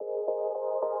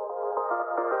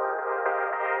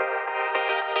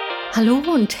Hallo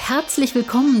und herzlich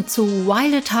willkommen zu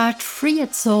Wild at Heart, Free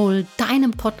at Soul,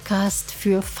 deinem Podcast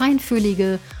für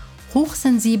feinfühlige,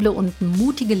 hochsensible und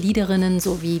mutige Leaderinnen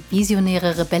sowie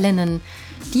visionäre Rebellinnen,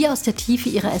 die aus der Tiefe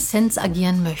ihrer Essenz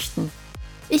agieren möchten.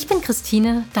 Ich bin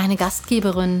Christine, deine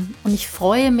Gastgeberin, und ich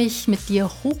freue mich, mit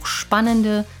dir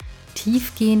hochspannende,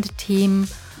 tiefgehende Themen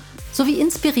sowie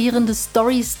inspirierende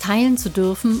Storys teilen zu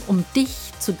dürfen, um dich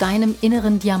zu deinem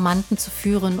inneren Diamanten zu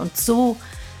führen und so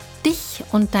dich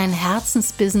und dein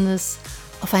Herzensbusiness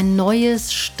auf ein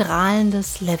neues,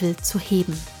 strahlendes Level zu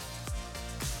heben.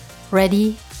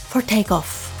 Ready for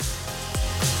Takeoff.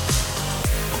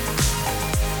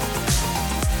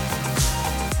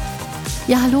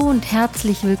 Ja, hallo und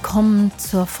herzlich willkommen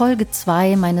zur Folge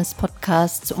 2 meines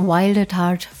Podcasts Wild at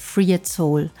Heart, Free at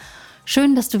Soul.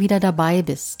 Schön, dass du wieder dabei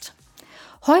bist.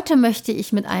 Heute möchte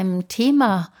ich mit einem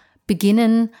Thema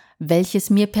beginnen,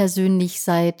 welches mir persönlich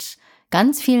seit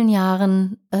ganz vielen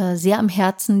Jahren sehr am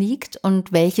Herzen liegt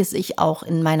und welches ich auch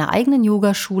in meiner eigenen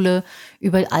Yogaschule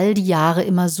über all die Jahre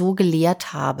immer so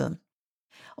gelehrt habe.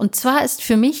 Und zwar ist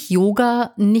für mich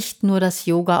Yoga nicht nur das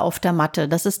Yoga auf der Matte.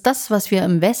 Das ist das, was wir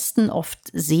im Westen oft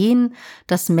sehen,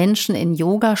 dass Menschen in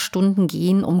Yogastunden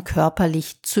gehen, um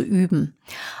körperlich zu üben.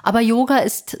 Aber Yoga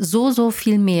ist so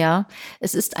viel mehr.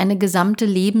 Es ist eine gesamte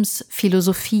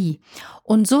Lebensphilosophie.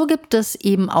 Und so gibt es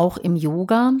eben auch im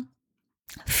Yoga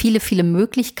viele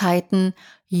Möglichkeiten,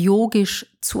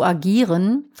 yogisch zu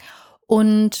agieren.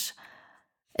 Und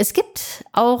es gibt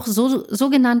auch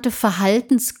sogenannte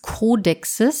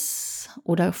Verhaltenskodexes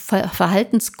oder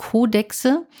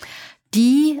Verhaltenskodexe,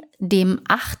 die dem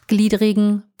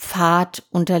achtgliedrigen Pfad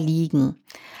unterliegen.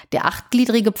 Der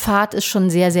achtgliedrige Pfad ist schon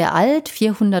sehr alt,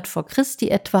 400 vor Christi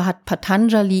etwa hat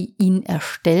Patanjali ihn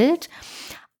erstellt.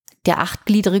 Der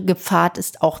achtgliedrige Pfad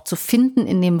ist auch zu finden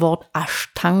in dem Wort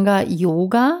Ashtanga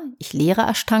Yoga. Ich lehre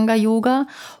Ashtanga Yoga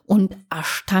und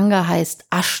Ashtanga heißt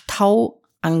Ashtau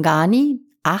Angani,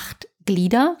 8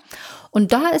 Glieder.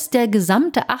 Und da ist der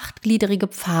gesamte achtgliedrige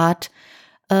Pfad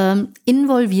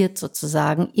involviert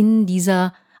sozusagen in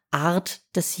dieser Art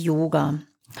des Yoga.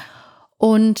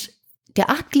 Und der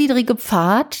achtgliedrige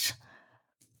Pfad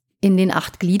in den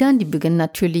 8 Gliedern, die beginnen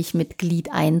natürlich mit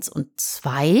Glied 1 und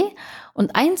 2.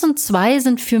 Und 1 und 2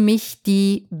 sind für mich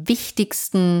die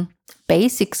wichtigsten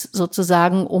Basics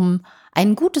sozusagen, um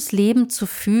ein gutes Leben zu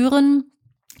führen.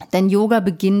 Denn Yoga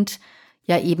beginnt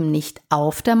ja eben nicht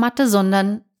auf der Matte,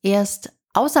 sondern erst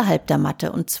außerhalb der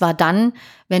Matte. Und zwar dann,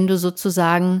 wenn du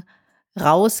sozusagen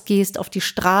rausgehst auf die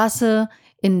Straße,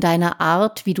 in deiner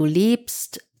Art, wie du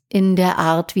lebst, in der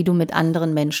Art, wie du mit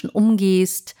anderen Menschen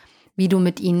umgehst, wie du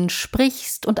mit ihnen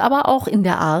sprichst und aber auch in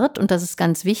der Art, und das ist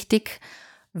ganz wichtig,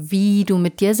 wie du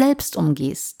mit dir selbst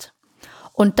umgehst.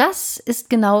 Und das ist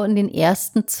genau in den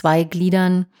ersten 2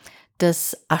 Gliedern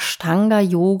des Ashtanga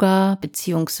Yoga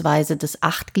beziehungsweise des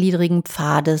achtgliedrigen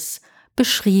Pfades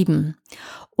beschrieben.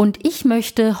 Und ich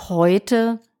möchte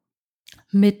heute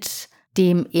mit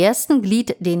dem ersten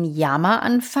Glied, den Yama,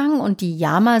 anfangen. Und die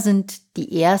Yama sind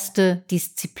die erste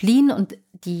Disziplin und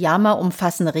die Yama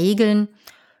umfassen Regeln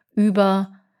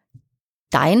über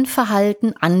dein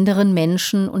Verhalten anderen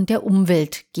Menschen und der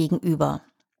Umwelt gegenüber.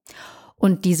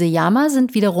 Und diese Yama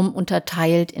sind wiederum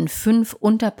unterteilt in 5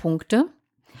 Unterpunkte.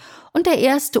 Und der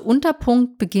erste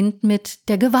Unterpunkt beginnt mit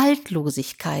der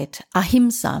Gewaltlosigkeit,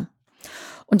 Ahimsa.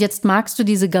 Und jetzt magst du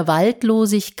diese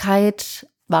Gewaltlosigkeit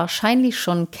wahrscheinlich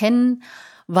schon kennen,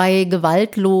 weil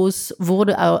gewaltlos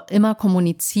wurde immer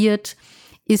kommuniziert,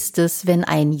 ist es, wenn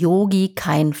ein Yogi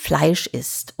kein Fleisch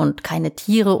isst und keine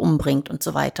Tiere umbringt und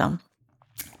so weiter.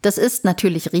 Das ist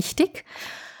natürlich richtig,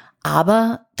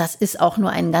 aber das ist auch nur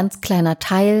ein ganz kleiner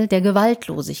Teil der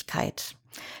Gewaltlosigkeit.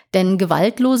 Denn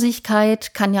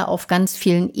Gewaltlosigkeit kann ja auf ganz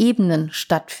vielen Ebenen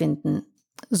stattfinden,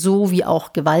 so wie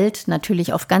auch Gewalt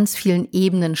natürlich auf ganz vielen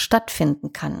Ebenen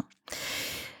stattfinden kann.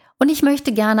 Und ich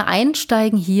möchte gerne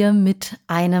einsteigen hier mit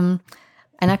einer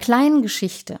kleinen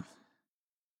Geschichte.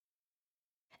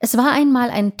 Es war einmal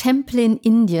ein Tempel in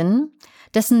Indien,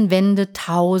 dessen Wände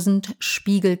 1000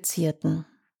 Spiegel zierten.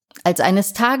 Als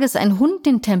eines Tages ein Hund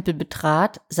den Tempel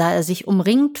betrat, sah er sich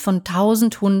umringt von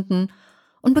 1000 Hunden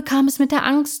und bekam es mit der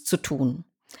Angst zu tun.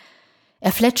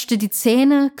 Er fletschte die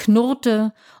Zähne,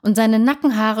 knurrte und seine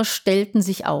Nackenhaare stellten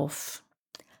sich auf.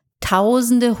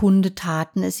 Tausende Hunde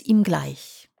taten es ihm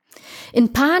gleich.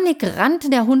 In Panik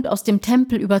rannte der Hund aus dem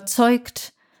Tempel,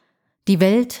 überzeugt, die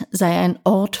Welt sei ein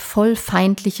Ort voll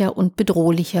feindlicher und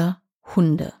bedrohlicher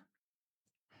Hunde.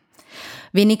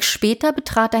 Wenig später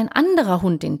betrat ein anderer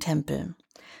Hund den Tempel,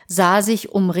 sah sich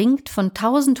umringt von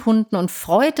 1000 Hunden und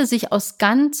freute sich aus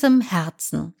ganzem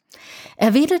Herzen.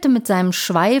 Er wedelte mit seinem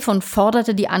Schweif und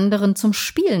forderte die anderen zum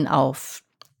Spielen auf.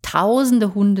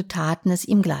 Tausende Hunde taten es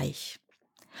ihm gleich.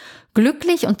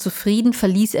 Glücklich und zufrieden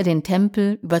verließ er den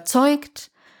Tempel,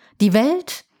 überzeugt, die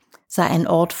Welt sei ein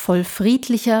Ort voll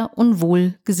friedlicher und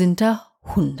wohlgesinnter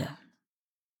Hunde.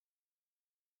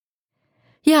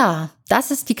 Ja, das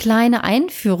ist die kleine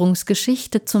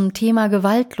Einführungsgeschichte zum Thema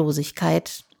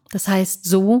Gewaltlosigkeit. Das heißt,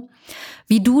 so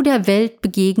wie du der Welt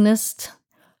begegnest,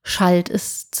 schallt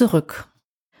es zurück.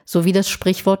 So wie das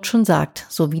Sprichwort schon sagt,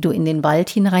 so wie du in den Wald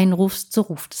hineinrufst, so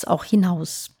ruft es auch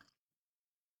hinaus.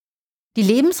 Die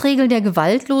Lebensregel der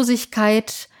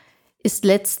Gewaltlosigkeit ist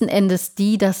letzten Endes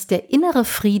die, dass der innere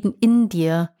Frieden in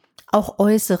dir auch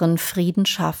äußeren Frieden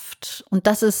schafft. Und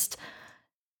das ist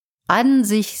an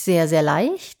sich sehr, sehr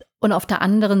leicht und auf der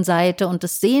anderen Seite, und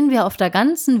das sehen wir auf der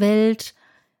ganzen Welt,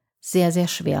 sehr, sehr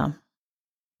schwer.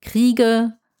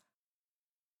 Kriege,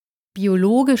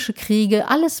 biologische Kriege,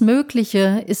 alles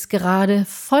Mögliche ist gerade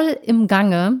voll im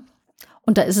Gange.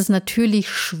 Und da ist es natürlich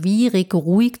schwierig,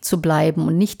 ruhig zu bleiben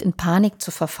und nicht in Panik zu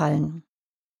verfallen.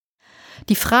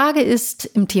 Die Frage ist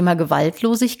im Thema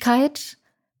Gewaltlosigkeit,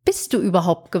 bist du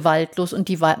überhaupt gewaltlos? Und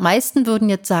die meisten würden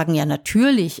jetzt sagen, ja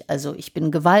natürlich, also ich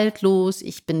bin gewaltlos,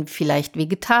 ich bin vielleicht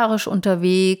vegetarisch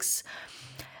unterwegs,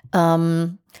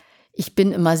 ich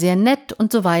bin immer sehr nett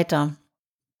und so weiter.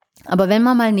 Aber wenn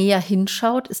man mal näher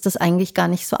hinschaut, ist das eigentlich gar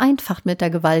nicht so einfach mit der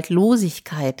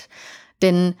Gewaltlosigkeit.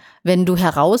 Denn wenn du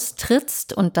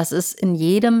heraustrittst, und das ist in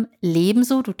jedem Leben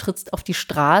so, du trittst auf die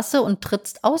Straße und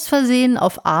trittst aus Versehen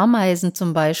auf Ameisen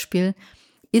zum Beispiel,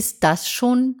 ist das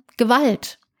schon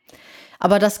Gewalt.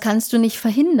 Aber das kannst du nicht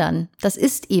verhindern. Das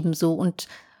ist eben so. Und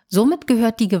somit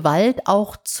gehört die Gewalt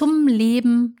auch zum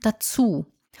Leben dazu.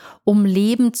 Um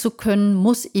leben zu können,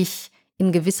 muss ich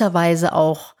in gewisser Weise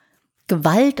auch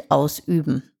Gewalt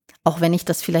ausüben, auch wenn ich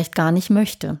das vielleicht gar nicht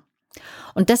möchte.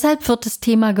 Und deshalb wird das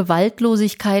Thema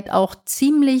Gewaltlosigkeit auch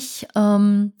ziemlich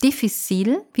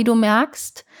diffizil, wie du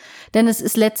merkst, denn es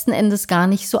ist letzten Endes gar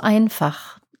nicht so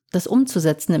einfach, das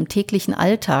umzusetzen im täglichen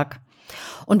Alltag.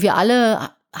 Und wir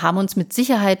alle haben uns mit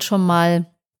Sicherheit schon mal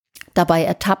dabei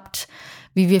ertappt,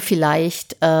 wie wir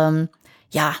vielleicht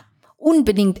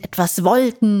unbedingt etwas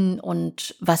wollten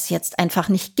und was jetzt einfach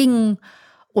nicht ging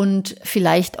und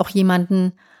vielleicht auch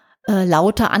jemanden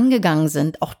lauter angegangen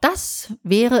sind. Auch das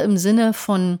wäre im Sinne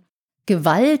von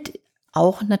Gewalt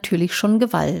auch natürlich schon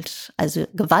Gewalt. Also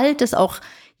Gewalt ist auch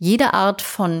jede Art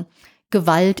von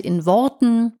Gewalt in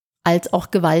Worten als auch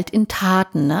Gewalt in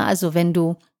Taten. Ne? Also wenn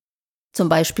du zum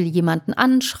Beispiel jemanden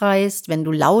anschreist, wenn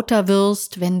du lauter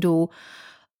wirst, wenn du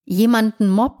jemanden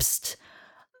mobst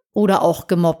oder auch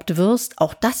gemobbt wirst,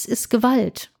 auch das ist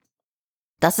Gewalt.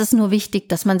 Das ist nur wichtig,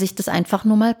 dass man sich das einfach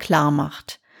nur mal klar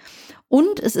macht.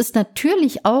 Und es ist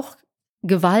natürlich auch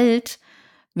Gewalt,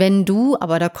 wenn du,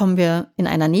 aber da kommen wir in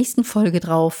einer nächsten Folge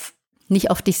drauf,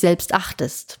 nicht auf dich selbst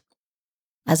achtest.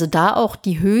 Also da auch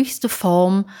die höchste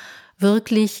Form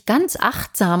wirklich ganz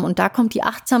achtsam, und da kommt die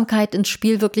Achtsamkeit ins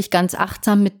Spiel, wirklich ganz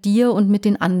achtsam mit dir und mit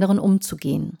den anderen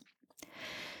umzugehen.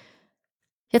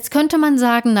 Jetzt könnte man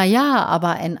sagen, na ja,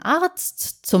 aber ein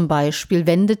Arzt zum Beispiel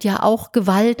wendet ja auch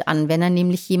Gewalt an, wenn er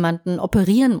nämlich jemanden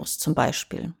operieren muss zum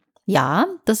Beispiel. Ja,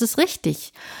 das ist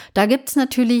richtig. Da gibt es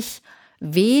natürlich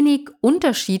wenig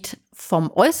Unterschied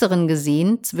vom Äußeren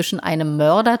gesehen zwischen einem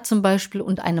Mörder zum Beispiel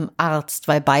und einem Arzt,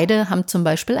 weil beide haben zum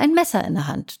Beispiel ein Messer in der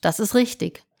Hand. Das ist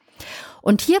richtig.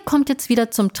 Und hier kommt jetzt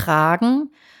wieder zum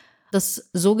Tragen das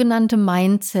sogenannte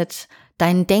Mindset,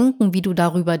 dein Denken, wie du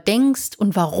darüber denkst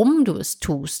und warum du es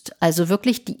tust. Also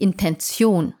wirklich die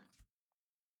Intention.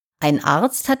 Ein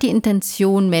Arzt hat die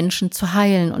Intention, Menschen zu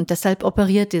heilen, und deshalb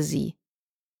operiert er sie.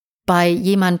 Bei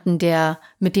jemandem, der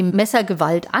mit dem Messer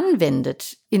Gewalt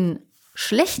anwendet, in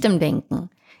schlechtem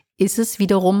Denken, ist es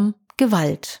wiederum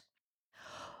Gewalt.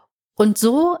 Und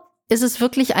so ist es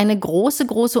wirklich eine große,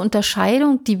 große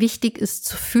Unterscheidung, die wichtig ist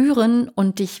zu führen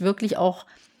und dich wirklich auch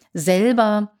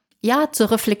selber, zu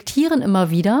reflektieren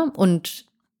immer wieder. Und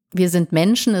wir sind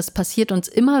Menschen, es passiert uns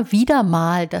immer wieder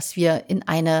mal, dass wir in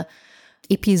eine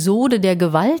Episode der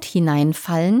Gewalt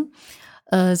hineinfallen,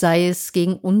 sei es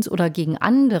gegen uns oder gegen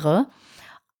andere.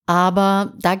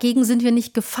 Aber dagegen sind wir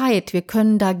nicht gefeit. Wir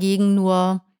können dagegen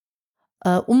nur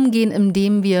umgehen,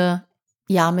 indem wir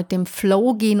mit dem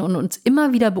Flow gehen und uns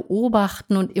immer wieder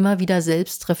beobachten und immer wieder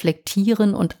selbst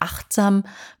reflektieren und achtsam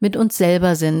mit uns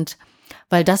selber sind.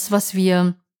 Weil das, was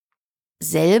wir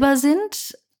selber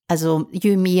sind, also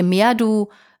je mehr du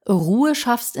Ruhe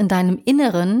schaffst in deinem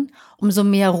Inneren, umso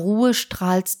mehr Ruhe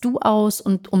strahlst du aus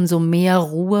und umso mehr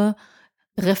Ruhe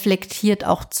reflektiert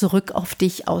auch zurück auf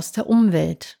dich aus der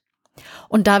Umwelt.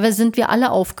 Und dabei sind wir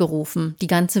alle aufgerufen, die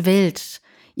ganze Welt.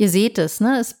 ihr seht es,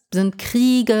 ne? Es sind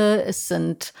Kriege, es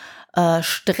sind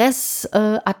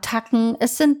Stressattacken,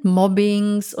 es sind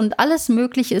Mobbings und alles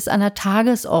Mögliche ist an der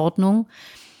Tagesordnung.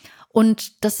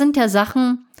 Und das sind ja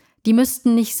Sachen, die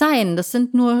müssten nicht sein. Das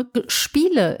sind nur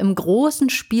Spiele im großen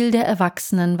Spiel der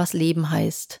Erwachsenen, was Leben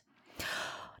heißt.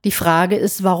 Die Frage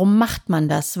ist, warum macht man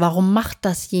das? Warum macht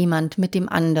das jemand mit dem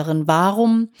anderen?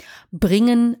 Warum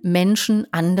bringen Menschen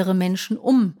andere Menschen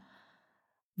um?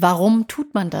 Warum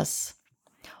tut man das?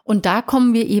 Und da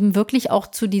kommen wir eben wirklich auch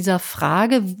zu dieser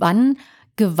Frage, wann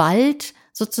Gewalt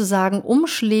sozusagen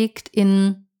umschlägt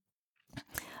in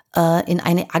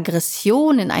eine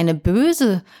Aggression, in eine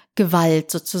böse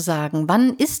Gewalt sozusagen.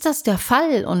 Wann ist das der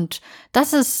Fall? Und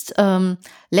das ist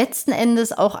letzten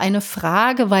Endes auch eine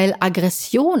Frage, weil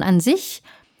Aggression an sich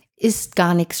ist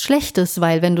gar nichts Schlechtes,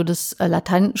 weil wenn du das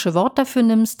lateinische Wort dafür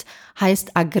nimmst,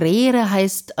 heißt aggrere,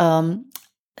 heißt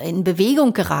in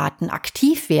Bewegung geraten,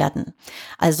 aktiv werden.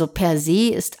 Also per se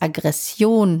ist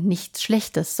Aggression nichts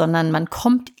Schlechtes, sondern man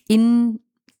kommt in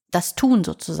das Tun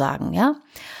sozusagen, ja.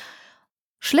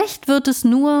 Schlecht wird es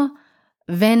nur,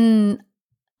 wenn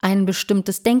ein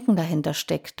bestimmtes Denken dahinter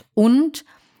steckt und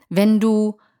wenn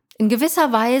du in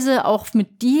gewisser Weise auch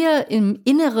mit dir im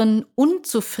Inneren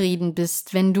unzufrieden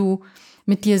bist, wenn du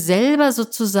mit dir selber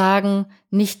sozusagen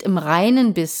nicht im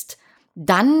Reinen bist,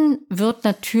 dann wird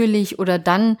natürlich oder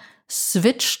dann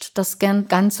switcht das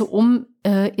Ganze um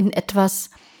in etwas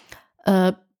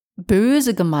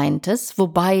böse Gemeintes,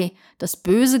 wobei das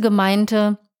böse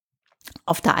Gemeinte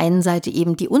auf der einen Seite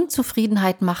eben die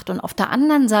Unzufriedenheit macht und auf der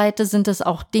anderen Seite sind es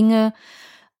auch Dinge,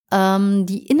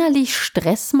 die innerlich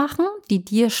Stress machen, die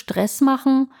dir Stress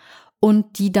machen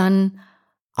und die dann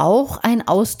auch ein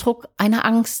Ausdruck einer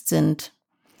Angst sind.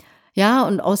 Ja,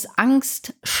 und aus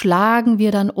Angst schlagen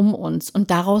wir dann um uns und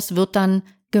daraus wird dann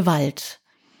Gewalt.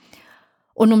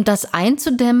 Und um das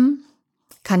einzudämmen,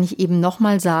 kann ich eben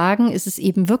nochmal sagen, ist es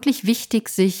eben wirklich wichtig,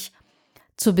 sich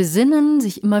zu besinnen,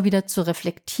 sich immer wieder zu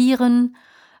reflektieren,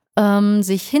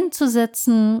 sich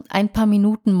hinzusetzen, ein paar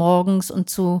Minuten morgens und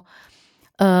zu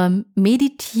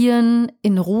meditieren,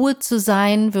 in Ruhe zu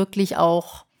sein, wirklich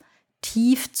auch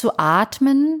tief zu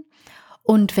atmen.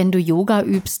 Und wenn du Yoga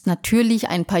übst, natürlich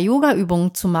ein paar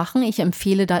Yoga-Übungen zu machen. Ich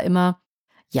empfehle da immer,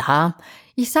 ja,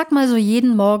 ich sag mal so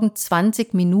jeden Morgen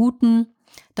 20 Minuten,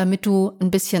 damit du ein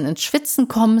bisschen ins Schwitzen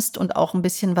kommst und auch ein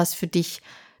bisschen was für dich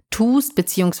tust,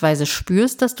 beziehungsweise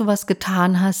spürst, dass du was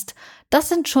getan hast. Das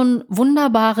sind schon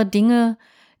wunderbare Dinge,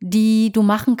 die du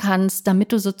machen kannst,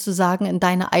 damit du sozusagen in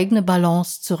deine eigene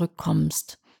Balance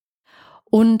zurückkommst.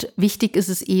 Und wichtig ist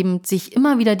es eben, sich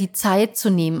immer wieder die Zeit zu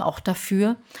nehmen, auch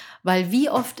dafür, weil wie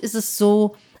oft ist es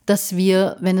so, dass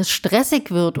wir, wenn es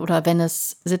stressig wird oder wenn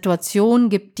es Situationen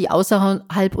gibt, die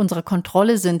außerhalb unserer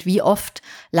Kontrolle sind, wie oft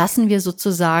lassen wir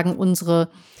sozusagen unsere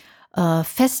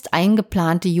fest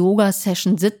eingeplante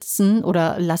Yoga-Session sitzen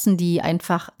oder lassen die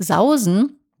einfach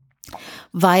sausen,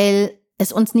 weil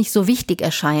es uns nicht so wichtig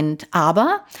erscheint.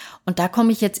 Aber, und da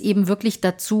komme ich jetzt eben wirklich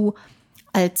dazu,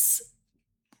 als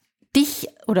dich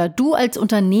oder du als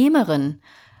Unternehmerin,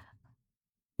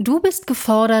 du bist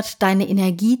gefordert, deine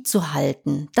Energie zu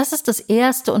halten. Das ist das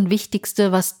Erste und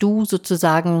Wichtigste, was du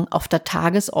sozusagen auf der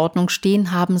Tagesordnung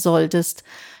stehen haben solltest,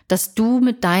 dass du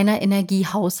mit deiner Energie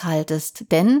haushaltest.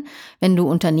 Denn wenn du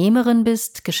Unternehmerin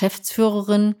bist,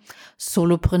 Geschäftsführerin,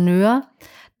 Solopreneur,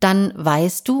 dann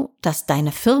weißt du, dass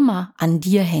deine Firma an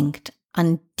dir hängt,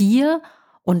 an dir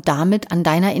und damit an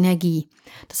deiner Energie.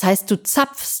 Das heißt, du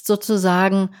zapfst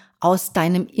sozusagen aus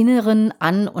deinem Inneren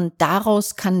an und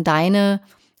daraus kann deine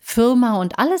Firma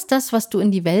und alles das, was du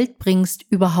in die Welt bringst,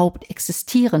 überhaupt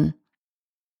existieren.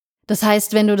 Das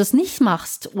heißt, wenn du das nicht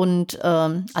machst und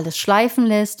alles schleifen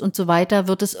lässt und so weiter,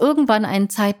 wird es irgendwann einen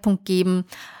Zeitpunkt geben,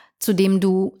 zu dem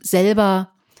du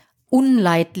selber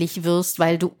unleidlich wirst,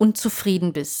 weil du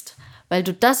unzufrieden bist. Weil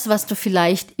du das, was du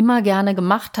vielleicht immer gerne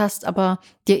gemacht hast, aber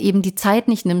dir eben die Zeit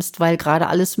nicht nimmst, weil gerade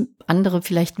alles andere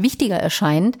vielleicht wichtiger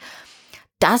erscheint,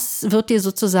 das wird dir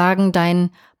sozusagen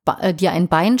dir ein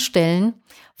Bein stellen,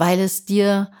 weil es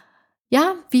dir,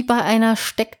 ja, wie bei einer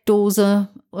Steckdose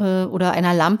oder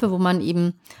einer Lampe, wo man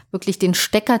eben wirklich den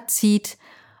Stecker zieht,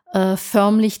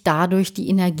 förmlich dadurch die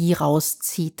Energie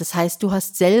rauszieht. Das heißt, du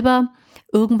hast selber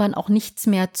irgendwann auch nichts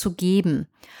mehr zu geben.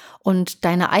 Und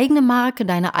deine eigene Marke,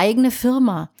 deine eigene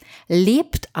Firma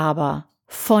lebt aber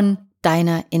von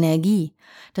deiner Energie.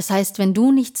 Das heißt, wenn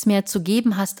du nichts mehr zu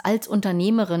geben hast als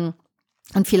Unternehmerin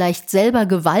und vielleicht selber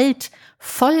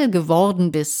gewaltvoll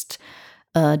geworden bist,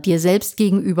 dir selbst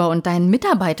gegenüber und deinen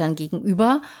Mitarbeitern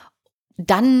gegenüber,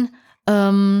 dann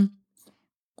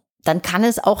dann kann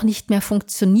es auch nicht mehr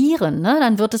funktionieren, ne?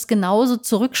 Dann wird es genauso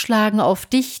zurückschlagen auf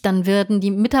dich, dann werden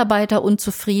die Mitarbeiter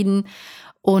unzufrieden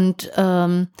und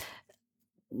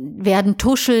werden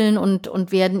tuscheln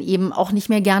und werden eben auch nicht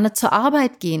mehr gerne zur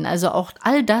Arbeit gehen. Also auch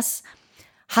all das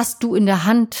hast du in der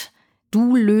Hand.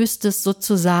 Du löst es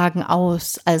sozusagen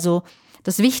aus. Also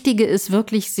das Wichtige ist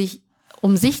wirklich, sich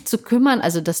um sich zu kümmern,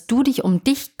 also dass du dich um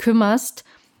dich kümmerst,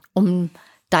 um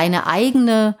deine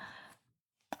eigene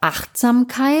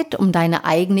Achtsamkeit, um deine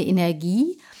eigene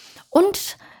Energie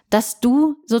und dass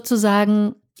du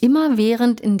sozusagen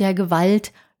immerwährend in der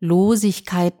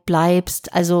Gewaltlosigkeit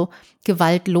bleibst. Also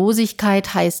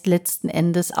Gewaltlosigkeit heißt letzten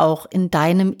Endes auch in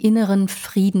deinem inneren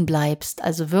Frieden bleibst.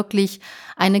 Also wirklich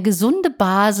eine gesunde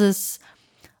Basis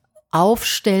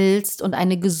aufstellst und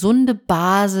eine gesunde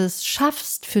Basis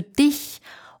schaffst für dich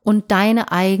und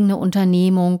deine eigene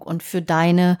Unternehmung und für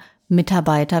deine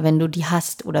Mitarbeiter, wenn du die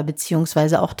hast, oder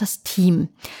beziehungsweise auch das Team.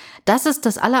 Das ist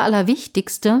das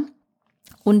Allerwichtigste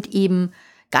und eben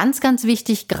ganz, ganz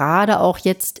wichtig, gerade auch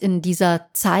jetzt in dieser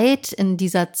Zeit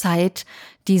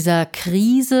dieser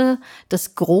Krise,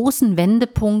 des großen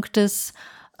Wendepunktes,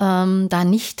 da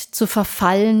nicht zu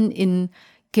verfallen in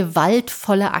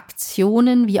gewaltvolle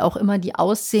Aktionen, wie auch immer die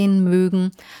aussehen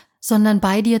mögen, sondern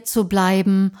bei dir zu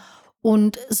bleiben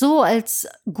und so als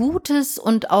gutes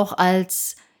und auch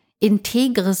als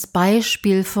integres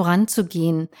Beispiel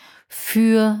voranzugehen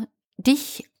für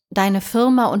dich, deine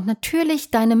Firma und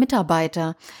natürlich deine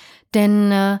Mitarbeiter.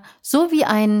 Denn so wie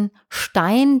ein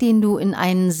Stein, den du in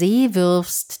einen See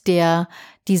wirfst, der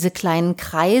diese kleinen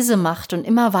Kreise macht und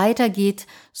immer weiter geht,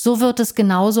 so wird es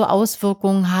genauso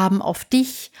Auswirkungen haben auf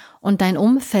dich und dein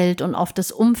Umfeld und auf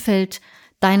das Umfeld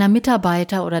deiner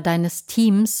Mitarbeiter oder deines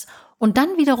Teams und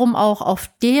dann wiederum auch auf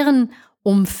deren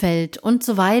Umfeld und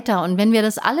so weiter. Und wenn wir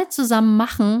das alle zusammen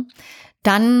machen,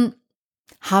 dann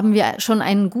haben wir schon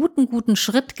einen guten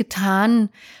Schritt getan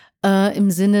im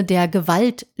Sinne der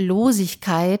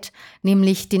Gewaltlosigkeit,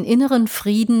 nämlich den inneren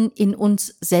Frieden in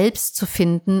uns selbst zu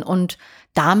finden und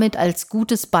damit als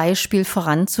gutes Beispiel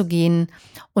voranzugehen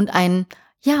und ein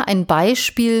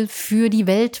Beispiel für die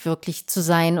Welt wirklich zu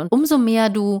sein. Und umso mehr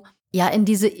du in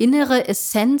diese innere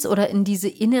Essenz oder in diese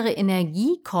innere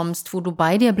Energie kommst, wo du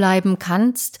bei dir bleiben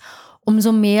kannst,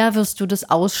 umso mehr wirst du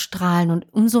das ausstrahlen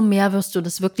und umso mehr wirst du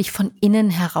das wirklich von innen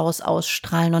heraus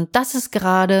ausstrahlen. Und das ist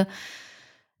gerade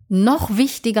noch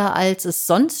wichtiger, als es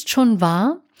sonst schon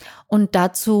war. Und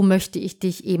dazu möchte ich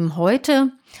dich eben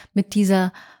heute mit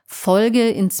dieser Folge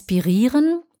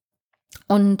inspirieren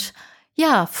und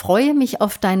freue mich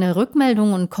auf deine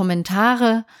Rückmeldungen und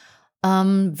Kommentare.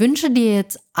 Wünsche dir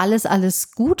jetzt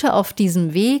alles Gute auf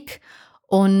diesem Weg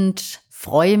und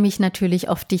freue mich natürlich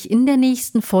auf dich in der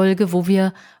nächsten Folge, wo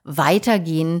wir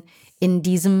weitergehen in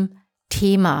diesem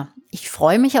Thema. Ich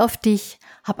freue mich auf dich,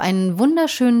 hab einen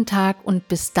wunderschönen Tag und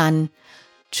bis dann.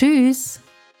 Tschüss!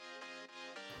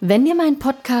 Wenn dir mein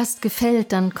Podcast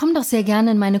gefällt, dann komm doch sehr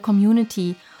gerne in meine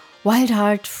Community Wild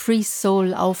Heart Free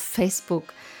Soul auf Facebook.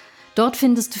 Dort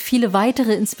findest du viele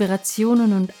weitere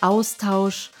Inspirationen und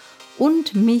Austausch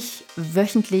und mich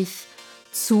wöchentlich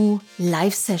zu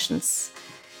Live-Sessions.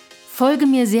 Folge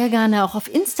mir sehr gerne auch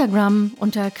auf Instagram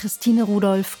unter Christine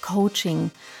Rudolph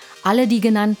Coaching. Alle die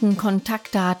genannten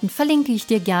Kontaktdaten verlinke ich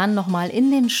dir gern nochmal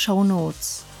in den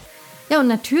Shownotes. Ja, und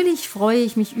natürlich freue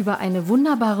ich mich über eine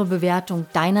wunderbare Bewertung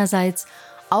deinerseits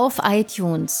auf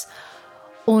iTunes.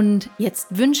 Und jetzt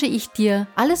wünsche ich dir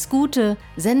alles Gute,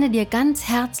 sende dir ganz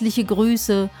herzliche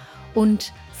Grüße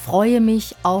und freue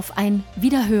mich auf ein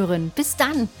Wiederhören. Bis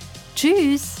dann.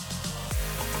 Tschüss.